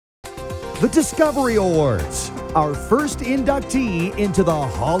the Discovery Awards, our first inductee into the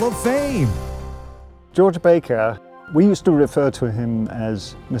Hall of Fame. George Baker, we used to refer to him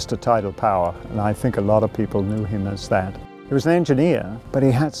as Mr. Tidal Power, and I think a lot of people knew him as that. He was an engineer, but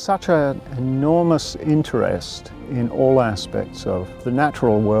he had such an enormous interest in all aspects of the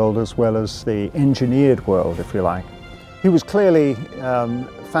natural world as well as the engineered world, if you like. He was clearly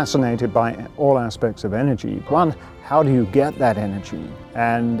fascinated by all aspects of energy. One, how do you get that energy?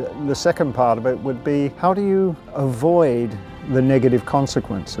 And the second part of it would be, how do you avoid the negative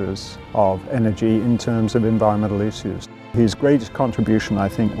consequences of energy in terms of environmental issues? His greatest contribution, I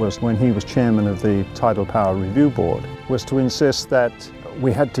think, was when he was chairman of the Tidal Power Review Board, was to insist that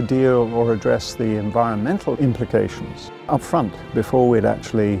we had to deal or address the environmental implications up front before we'd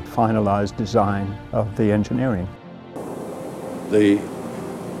actually finalized design of the engineering. The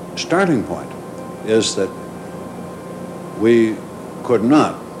starting point is that we could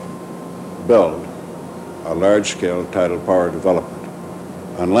not build a large-scale tidal power development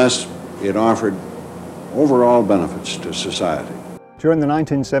unless it offered overall benefits to society. During the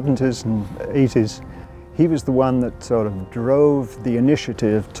 1970s and 80s, he was the one that sort of drove the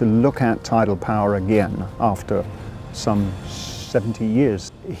initiative to look at tidal power again after some 70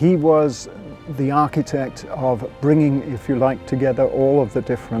 years. He was the architect of bringing, if you like, together all of the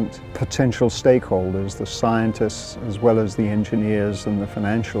different potential stakeholders, the scientists as well as the engineers and the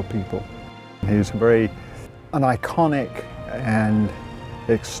financial people. He's an iconic and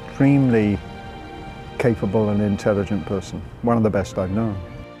extremely capable and intelligent person, one of the best I've known.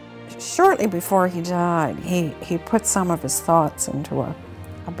 Shortly before he died, he put some of his thoughts into a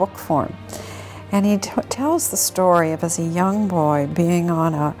book form. And he tells the story of as a young boy being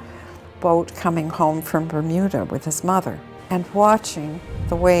on a boat coming home from Bermuda with his mother and watching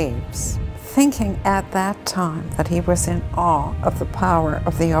the waves, thinking at that time that he was in awe of the power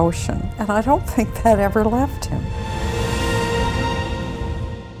of the ocean. And I don't think that ever left him.